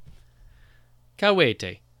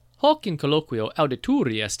Cavete, hoc in colloquio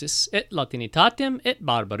audituri estis et latinitatem et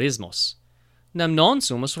barbarismos. Nam non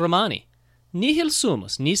sumus Romani, nihil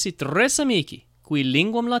sumus nisi tres amici, qui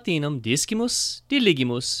linguam Latinum discimus,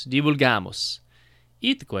 diligimus, divulgamus.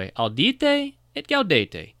 Itque audite et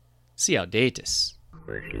gaudete, si audetis.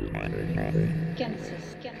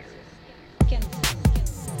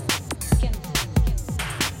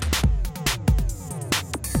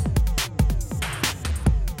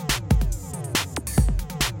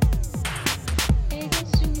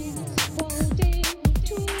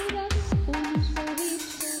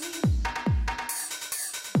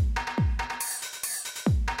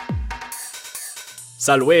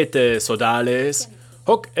 Salvete, sodales,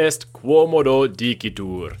 hoc est quomodo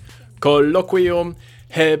dicitur, colloquium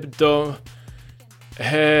hebdomadale,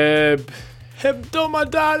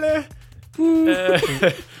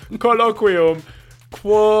 colloquium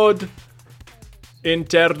quod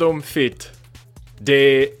interdum fit,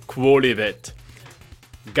 de quolivet.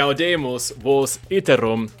 Gaudemus vos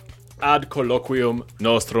iterum ad colloquium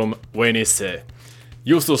nostrum venisse.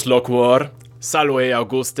 Justus loquor, salve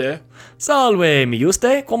Auguste. Salve, mi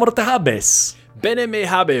juste, quamor te habes? Bene me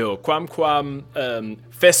habeo, quamquam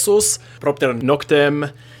fessus propter noctem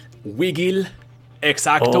vigil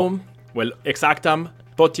exactum, exactam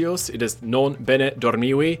potius, it is non bene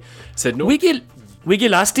dormivi, sed non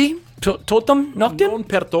Vigilasti? Totam noctem? non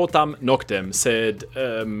per totam noctem, sed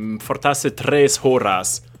fortasse 3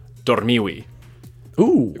 horas dormivi.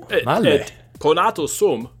 Male. Et conatus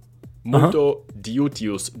sum multo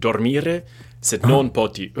diutius dormire, sed non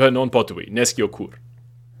potui, nescio cur.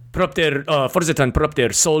 Propter, forsetan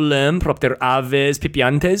propter solem, propter aves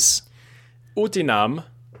pipiantes? Utinam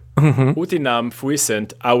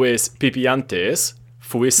fuissent aves pipiantes,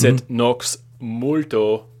 fuisset nox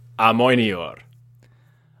multo amoenior.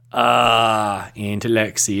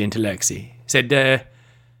 Intellexi. Sed,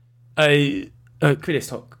 quid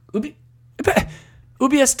est hoc?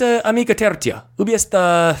 Ubi est amica tertia? Ubi est,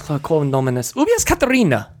 quo nominis? Ubi est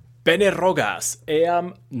Caterina? Bene rogas,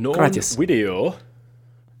 eam non Gratias. video,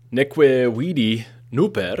 neque vidi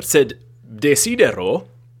nuper, sed desidero,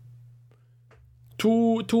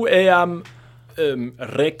 tu eam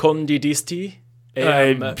recondidisti,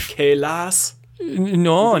 eam celas.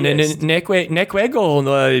 No, neque ego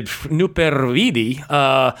nuper vidi,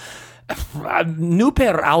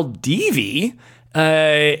 nuper audivi,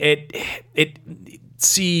 et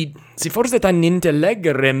si forsetan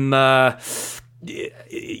intellegerem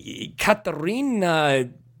Caterina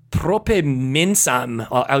prope mensam,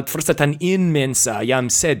 aut forsetan in mensa, jam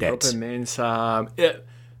sedet. Prope mensa,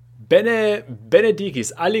 bene dicis,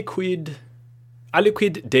 aliquid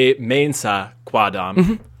de mensa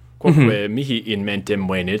quadam, quoque mihi in mentem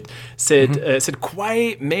venit, sed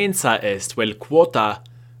quae mensa est, vel quota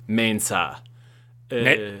mensa?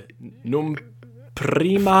 Num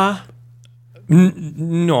prima?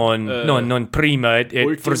 Non prima, et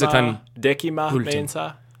Ultima, forsetan decima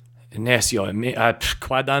mensa? nescio,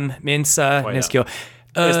 quadam mensa, nescio.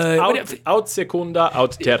 Est aut secunda,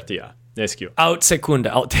 aut tertia, nescio. Aut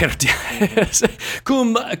secunda, aut tertia.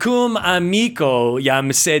 cum amico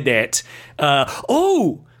jam sedet.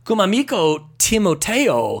 Cum amico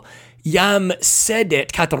Timoteo jam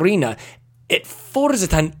sedet Caterina, et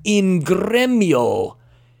forsetan in gremio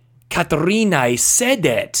Caterinae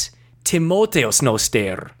sedet Timotheos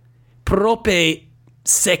noster, prope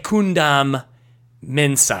secundam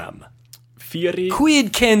mensam.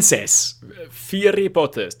 Quid censes? Fieri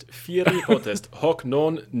potest, hoc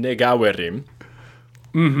non negaverim.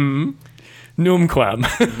 Numquam.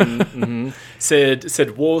 Sed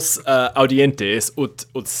vos audientes ut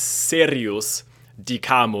serius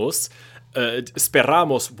dicamus,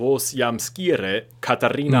 speramus vos jam scire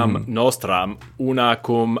Caterinam nostram, una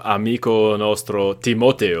cum amico nostro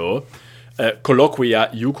Timoteo, colloquia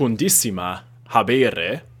iucundissima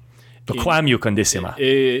habere. Quam iucundissima?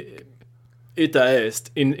 Ita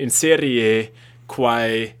est in serie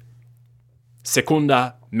quae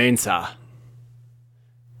secunda mensa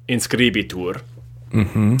inscribitur.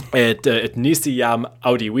 Et nisi jam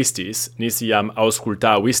audivistis, nisi jam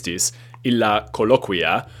auscultavistis illa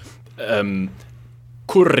colloquia,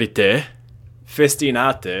 currite,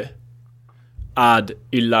 festinate ad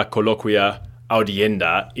illa colloquia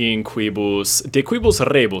audienda in quibus, de quibus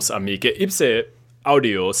rebus, amice, ipse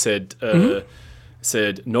audio, sed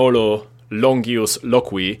nolo longius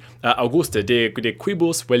loqui, Auguste, de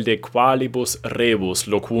quibus vel de qualibus rebus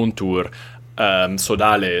loquuntur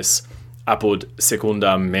sodales apud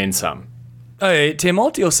secundam mensam?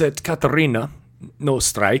 Timotheos et Caterina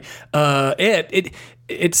nostrae,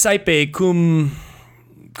 et saepe cum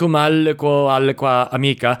cum aliqua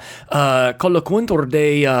amica, colloquuntur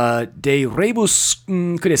de rebus,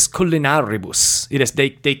 quid culinaribus, id est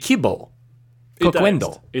de cibo,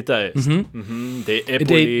 coquendo. Ita est. De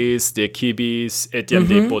epulis, de cibis, etiam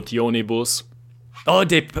de potionibus. Oh,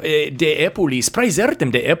 de epulis,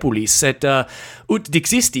 praesertim de epulis, et ut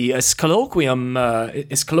dixisti colloquium,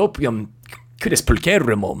 quid est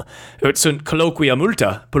pulcherrimum, ut sunt colloquia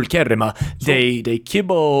multa pulcherrima, de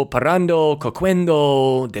cibo parando,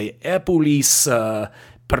 coquendo, de epulis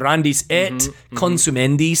parandis et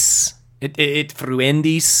consumendis, et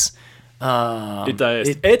fruendis. Ita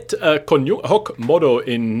est. Et hoc modo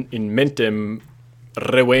in mentem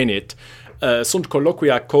revenit, sunt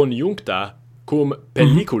colloquia conjuncta cum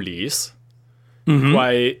pelliculis,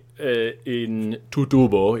 quae in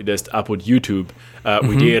tutubo, id est apud YouTube,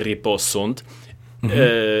 videri possunt,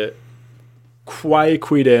 quae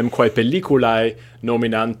pelliculae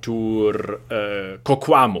nominantur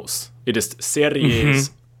coquamus, id est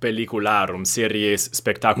series pellicularum, series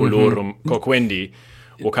spectaculorum coquendi,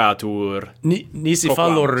 vocatur nisi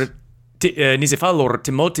fallor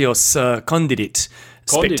Timotheus condidit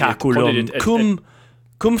spectaculum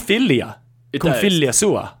cum filia, cum filia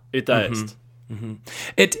sua. Ita est.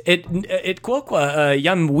 Et quoque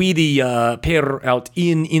iam vidi per aut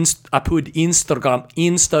apud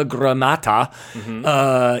Instagramata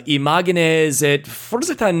imagines et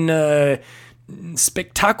forsitan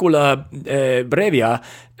spectacula brevia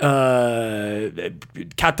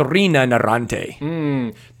Caterina narrante.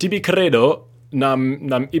 Tibi credo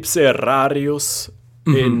nam ipse rarius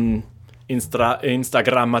in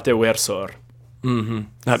Instagrammate versor.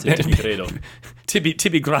 Tibi credo.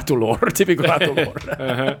 Tibi gratulor.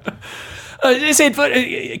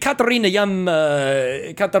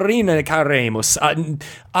 Caterina caremus,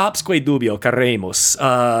 absque dubio caremus,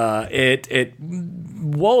 et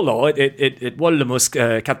volumus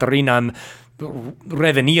Caterinam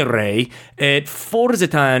revenire, et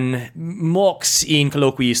forsitan mox in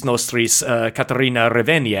colloquiis nostris Caterina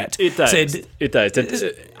reveniet. Ita est.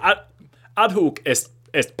 Ad hoc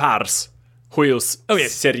est pars, huius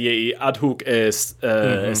seriei, ad hoc est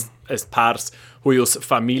pars, huius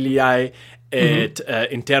familiae et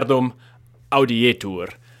interdum audietur,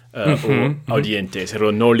 o audientes,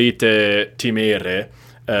 ero nolite timere,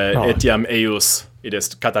 etiam eius, id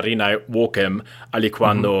est Caterinae vocem,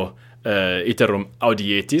 aliquando iterum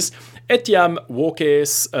audietis, etiam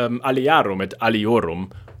voces aliarum et aliorum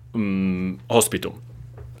hospitum.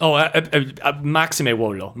 Oh, maxime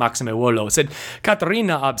volo. Sed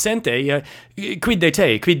Caterina absente, quid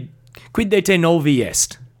de te novi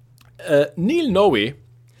est? Nil novi.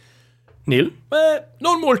 Nil?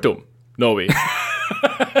 Non multum novi.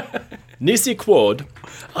 Nisi quod.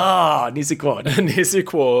 Nisi quod. Nisi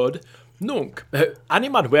quod. Nunc,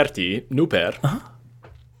 animad verti, nuper,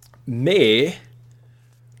 me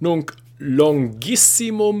nunc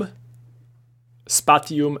longissimum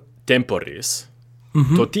spatium temporis,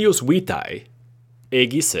 totius vitae,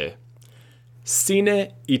 egisse,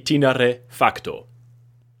 sine itinere facto.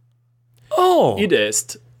 Oh! Id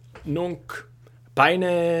est nunc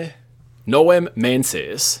paene novem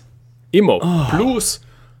menses, immo plus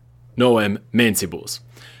novem mensibus.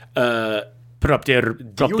 Propter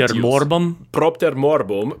morbum? Propter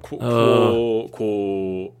morbum,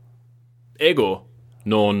 quo ego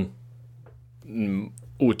non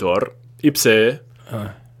utor, ipse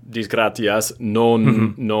disgratias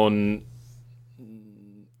non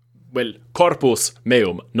corpus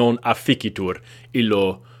meum non afficitur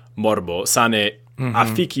illo morbo, sane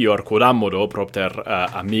afficior quod ammodo propter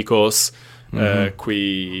amicos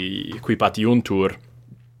qui patiuntur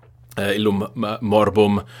illum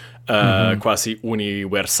morbum quasi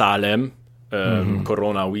universalem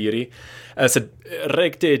corona viri, sed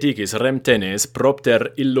recte dicis rem tenes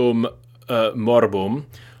propter illum morbum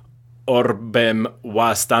orbem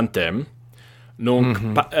vastantem nunc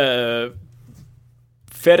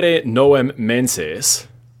fere novem menses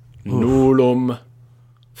nullum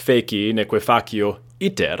feci neque facio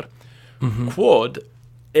iter, quod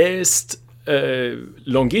est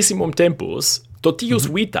longissimum tempus totius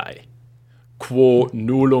vitae, quo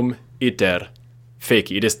nullum iter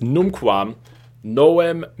feci. Id est numquam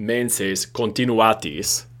novem menses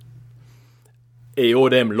continuatis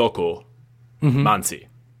eodem loco mansi.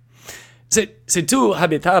 Se tu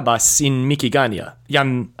habitabas in Micigania,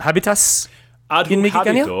 iam habitas in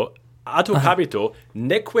Micigania? Ad hoc habito,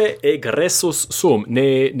 neque egressus sum,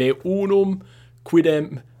 ne unum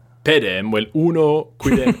quidem pedem, uno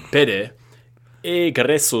quidem pede,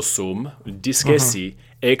 egressus sum, discessi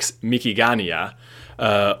ex Micigania,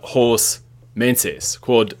 hos menses,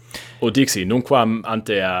 quod, o dixi, nunquam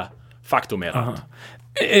ante factum erat.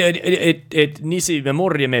 Et nisi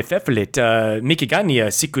memoria me fefelit,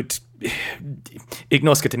 Mikigania sicut,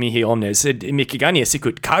 ignoscate mihi omnes, Mikigania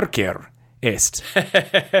sicut carcer est.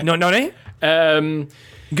 No, ne?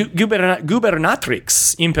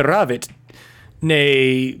 Gubernatrix imperavit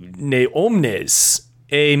ne omnes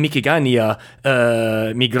Mikigania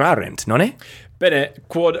migrarent, nonne? Bene,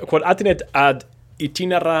 quod attinet ad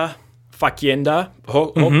itinera facienda,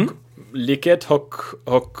 hoc licet,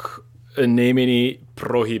 hoc nemini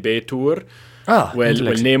prohibetur,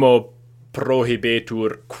 vel nemo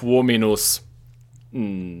prohibetur quominus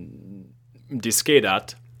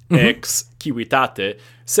discedat ex civitate,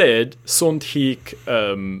 sed sunt hic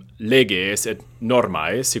leges et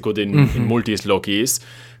normae, sicut in multis locis,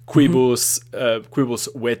 quibus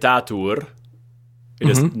vetatur, it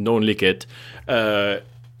is non licet,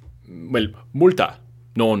 multa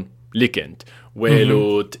non licent,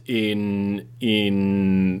 velut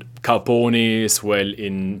in Calponis, vel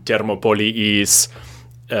in Thermopoliis,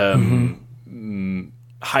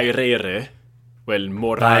 haerere, vel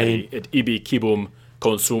morari, et ibi cibum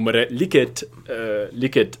consumere, licet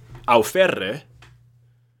auferre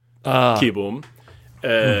cibum,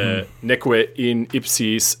 neque in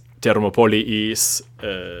ipsis Thermopoliis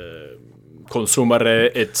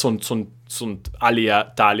consumere, et sunt alia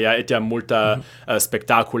talia, etiam multa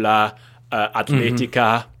spectacula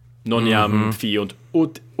atletica non iam fiunt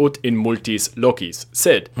ut in multis locis.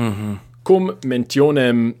 Sed, cum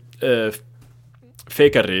mentionem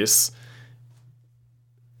feceris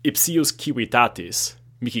ipsius civitatis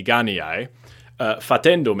Michiganiae,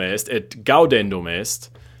 fatendum est et gaudendum est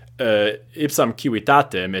ipsam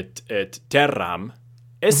civitatem et terram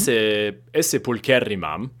esse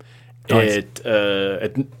pulcherrimam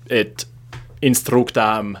et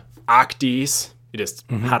instructam actis, it est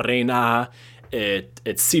harena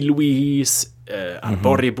et siluis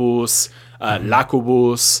arboribus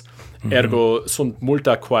lacubus, ergo sunt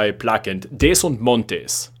multa quae placent. Desunt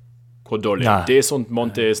montes quodole, desunt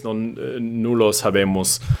montes, non nullos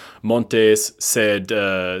habemus montes, sed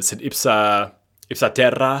ipsa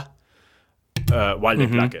terra valde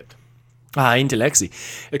placet. Intellexi.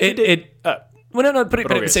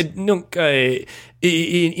 Sed nunc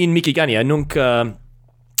in Michigania nunc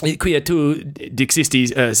quia tu dixisti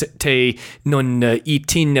te non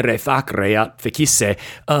itinere facere at fecisse,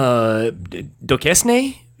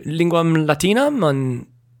 docesne linguam latinam on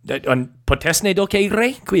potesne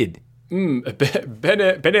docere quid?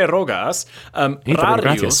 Bene rogas.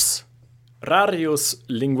 Rarius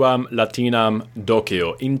linguam latinam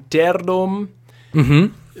doceo.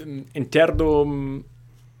 Interdum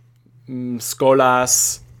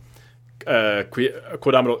scholas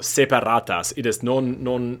quod amro separatas, id est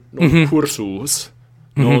non cursus,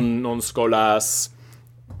 non scholas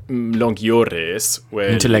longiores,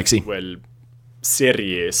 vel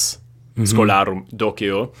series scholarum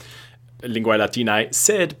doceo linguae latinae,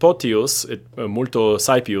 sed potius et multo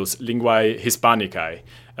saepius linguae hispanicae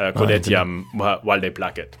quod etiam valde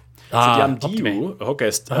placet. Sed iam diu, hoc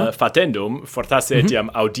est fatendum, fortasse etiam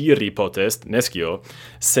audiri potest, nescio,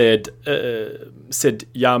 sed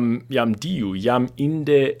iam diu, iam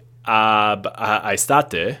inde ab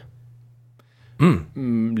aestate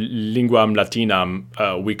linguam latinam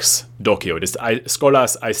vix docio.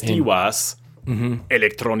 Scholas aestivas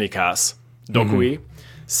electronicas docui,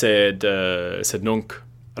 sed nunc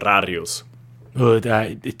rarius.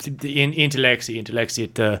 Intellexi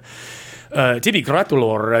tibi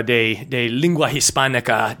gratulor de lingua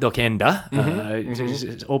hispanica docenda,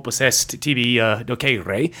 opus est tibi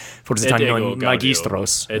docere, forsitan non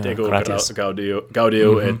magistros. Et ego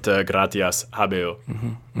gaudio et gratias habeo.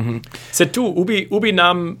 Sed tu, ubi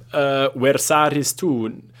nam versaris tu,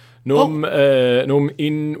 num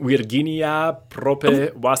in Virginia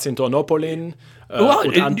prope Washingtonopolin,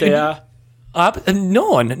 ut antea...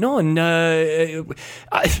 Non,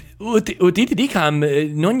 ut dicam,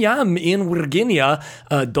 non iam in Virginia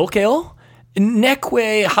doceo,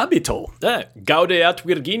 neque habito. Gaudeat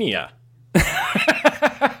Virginia.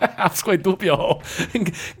 Absque dubio,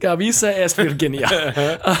 gavisa est Virginia.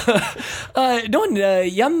 Non,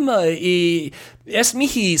 iam est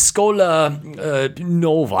mihi schola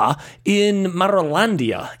nova in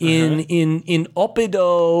Marolandia, in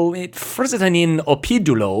Opido, forsitan in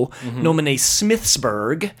Opidulo, nomine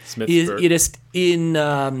Smithsburg. It est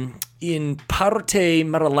in parte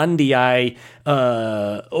Marolandiae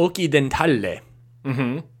occidentale.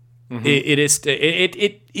 It is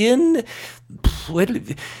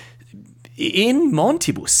in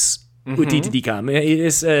Montibus. Ut dicam, it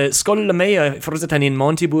is schola mea forsitan in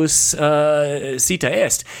Montibus sita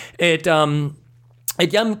est, et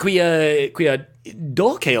iam quia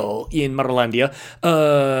doceo in Marolandia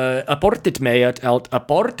apportit me aut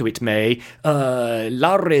apportuit me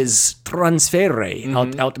lares transferre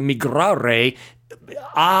aut migrare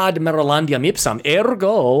ad Marolandiam ipsam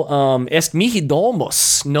ergo est mihi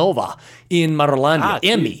domus nova in Marolandia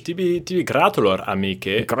tibi gratulor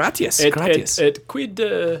amice gratias et quid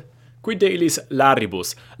delis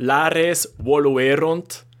laribus lares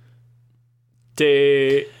voluerunt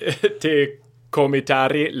te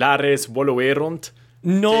comitari lares voluerunt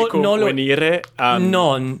venire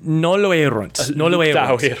no lo erunt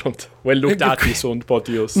vel luctati sunt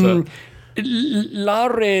potius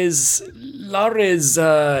lares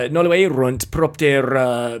no lo erunt propter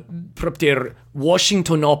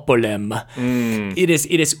Washingtonopolem. It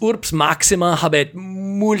is urbs maxima habet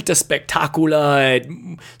multa spectacula et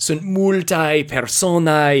sunt multae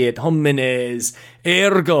personae et homines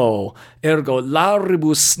ergo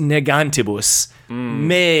laribus negantibus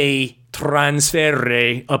me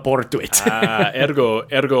transferre apportuit.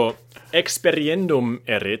 Ergo experiendum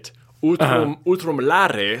erit utrum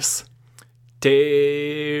lares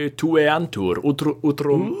te tueantur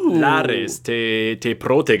utrum lares te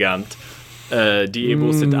protegant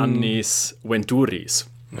diebus et annis venturis.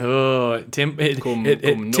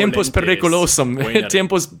 Tempus periculosum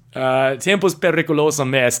tempus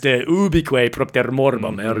periculosum est ubique propter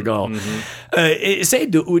morbum ergo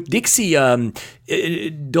sed ut dixi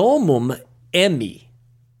domum emi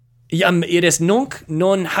iam ides nunc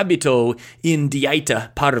non habito in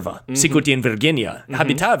diaeta parva sicut in Virginia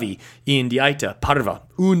habitavi in diaeta parva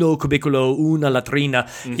uno cubiculo una latrina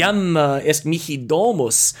iam est mihi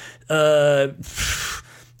domus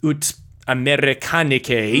ut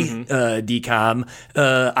Americanice dicam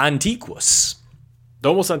antiquus.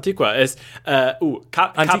 Domus antiqua est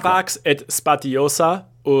capax et spatiosa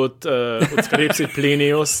ut scripsit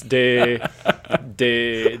Plinius de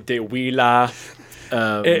villa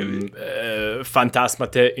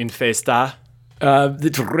phantasmate infesta.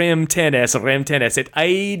 Rem tenes et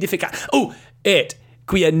aedifica. Et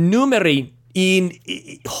quia numeri in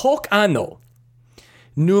hoc anno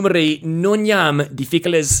numeri non iam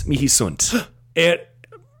difficiles mihi sunt.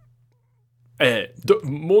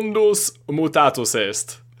 Mundus mutatus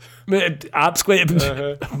est. Absque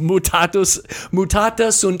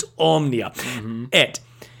mutata sunt omnia. Et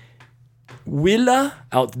villa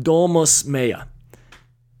aut domus mea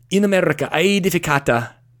in America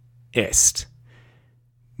aedificata est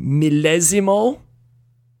millesimo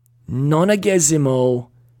nonagesimo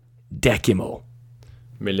decimo.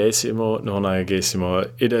 Millesimo nonagesimo.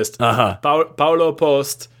 Id est Paulo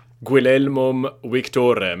post Guilelmum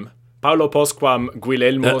Victorem. Paulo postquam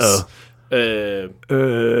Guilelmus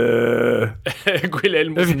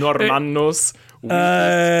Guilelmus Normannus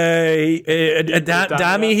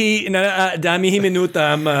damihi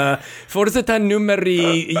minutam fortita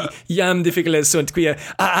numeri iam difficiles sunt quia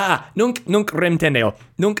nunc rem teneo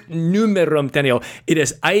nunc numerum teneo id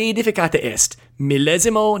est aedificata est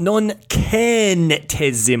millesimo non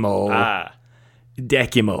centesimo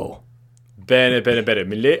decimo. Bene.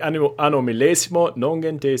 Anno millesimo non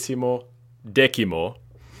centesimo decimo.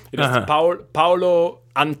 Id est Paulo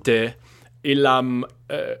ante illam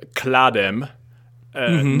cladem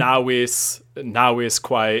navis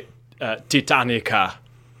quae Titanica.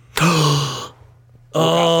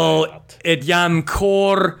 Et iam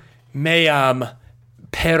cor meam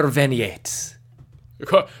perveniet.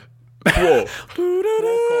 Quo?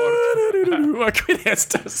 Quid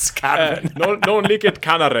est scarven? Non licet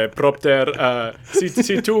canare propter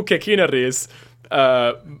si tu cecineris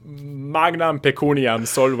magnam pecuniam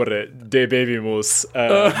solvere debevimus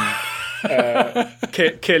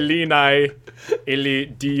celinae illi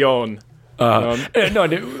Dion.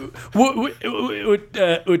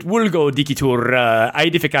 Ut vulgo dicitur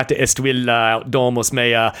aedificata est villa domus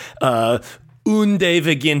mea unde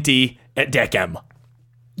viginti et decem.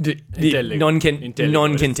 Non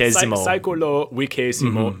centesimo. Saeculo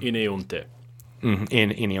vicesimo ineunte.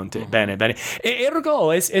 Ineunte. Bene.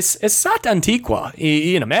 Ergo es sat antiqua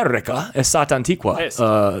in America, es sat antiqua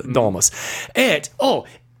domus. Et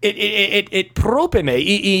prope me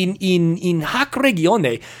in hac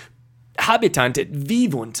regione habitant et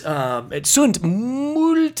vivunt et sunt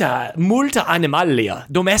multa animalia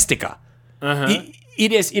domestica.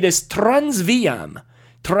 Id est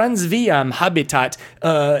transviam habitat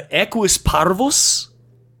equus parvus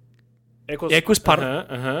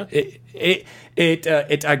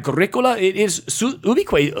et agricola it is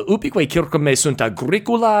ubique circum sunt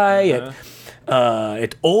agricolae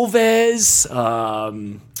et oves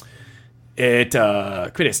et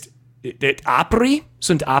quid est et apri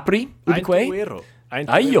sunt apri ubique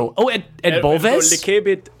Aio, et boves?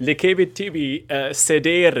 Licebit tibi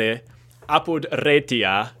sedere apud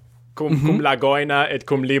retia cum lagoina et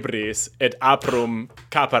cum libris et aprum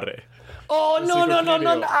capere. Oh, non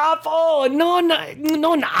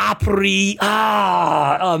apri.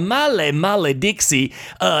 Male dixi,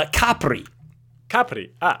 capri. Capri.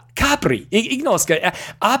 Capri. Ignosca,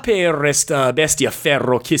 aper est bestia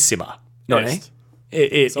ferocissima, non Est.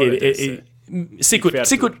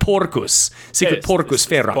 Sicut porcus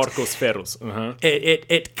ferat. Porcus ferus.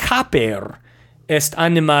 Et caper est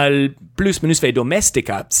animal plus minusve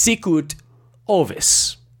domestica, sicut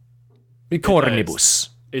ovis.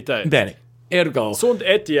 Cornibus. Ita est. Bene. Ergo. Sunt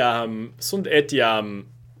etiam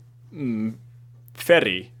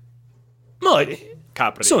ferri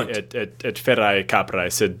capri et ferrae caprae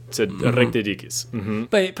sed recte dicis.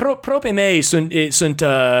 Beh, prope me sunt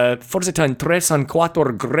forse tan 3 an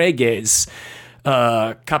 4 greges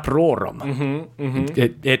caprorum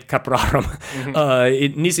et caprarum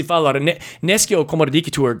nisi fallar nescio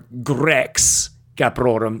commodicitur grex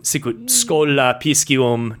caprorum sicut schola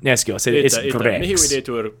piscium nescio sed est grex mihi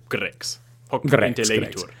videtur grex hoc Grex,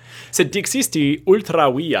 intellegitur sed dixisti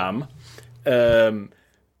ultra viam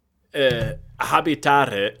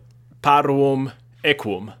habitare parum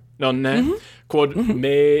equum non quod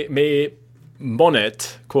me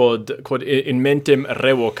monet quod in mentem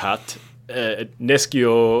revocat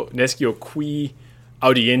nescio qui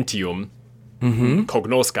audientium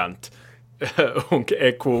cognoscant hunc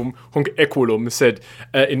equulum sed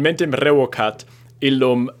in mentem revocat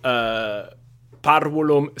illum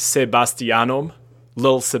parvulum Sebastianum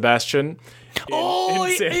Lil Sebastian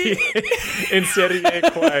in serie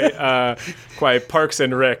quae Parks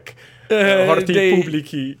and Rec horti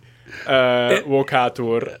publici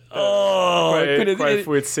vocatur quae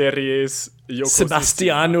fuit series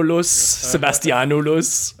Sebastianulus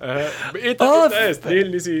ita est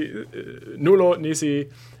nullo nisi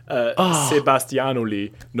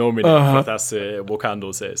Sebastianuli nomine fratasse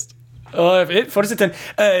vocandos est. Forse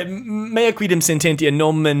mea quidem sententia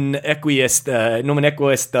nomen equi est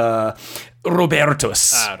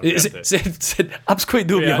Robertus. Sed absque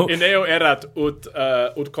dubio. In eo erat ut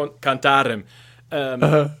cantarem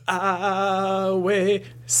Ave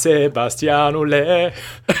Sebastianule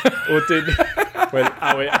ut in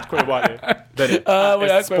ave atque vale.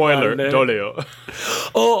 Spoiler doleo.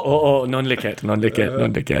 Oh, non licet.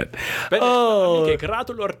 Bene,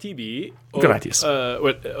 gratulor tibi. Gratis.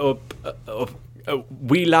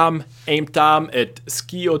 Vilam emptam et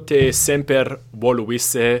sciote semper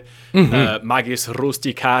voluisse magis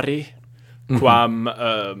rusticari quam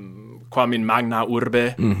in magna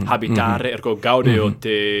urbe habitare ergo gaudeo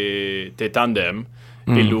te tandem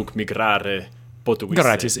illuc migrare potuisse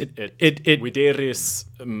gratis et videris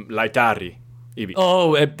laetari ibi.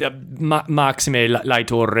 Maxime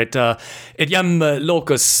laetor et iam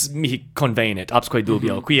locus mihi convenet absque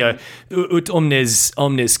dubio quia ut omnes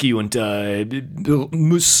sciunt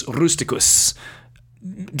mus rusticus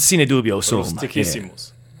sine dubio sum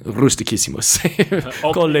Rusticissimus.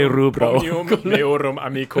 Colle rubro. Omnium meorum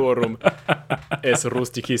amicorum es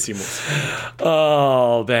rusticissimus.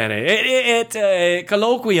 Oh, bene. Et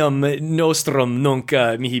colloquium nostrum nunc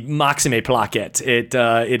mihi maxime placet. Et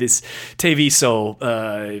is te viso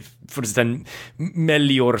fortan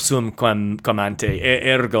melior sum quam ante.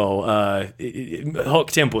 Ergo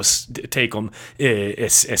hoc tempus tecum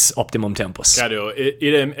es optimum tempus. Cadeo,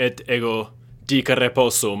 idem et ego dicere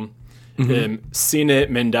possum sine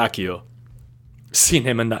mendacio.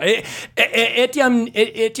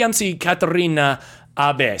 Etiam si Caterina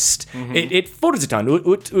abest. Et forsitan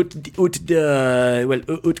ut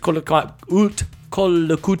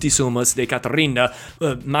collocutisumus de Caterina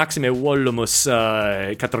maxime volumus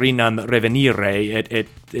Caterinam revenire et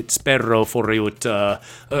spero foriut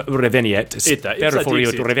reveniet. Spero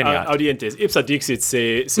foriut reveniat. Audientes, ipsa dixit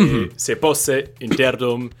se posse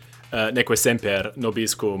interdum neque semper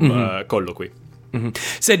nobiscum colloqui.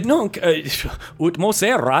 Sed nunc ut mos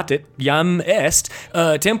erat et iam est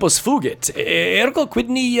tempus fugit. Ergo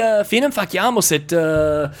quidni finem faciamus et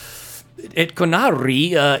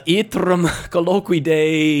conari itrum colloqui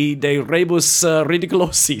de rebus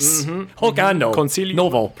ridiculosis. Hoc anno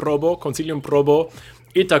Consilium probo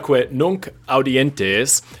itaque nunc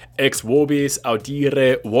audientes ex vobis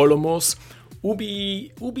audire volumus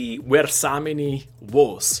ubi versamini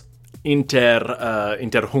vos inter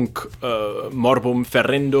hunc morbum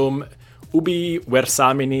ferendum ubi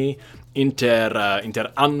versamini inter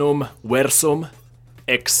annum versum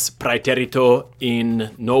ex praeterito in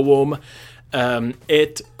novum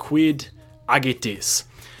et quid agitis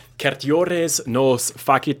certiores nos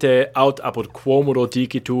facite aut apud quomodo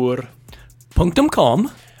dicitur .com.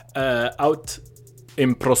 Aut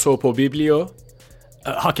in prosopo biblio.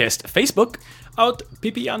 Hoc est Facebook. Aut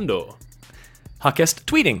pipiando. Hoc est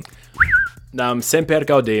tweeting. Nam semper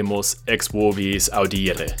gaudemus ex vobis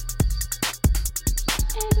audire.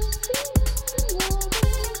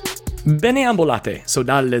 Bene ambulate,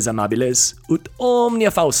 sodales amabiles, ut omnia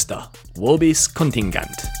fausta, vobis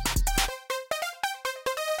contingant.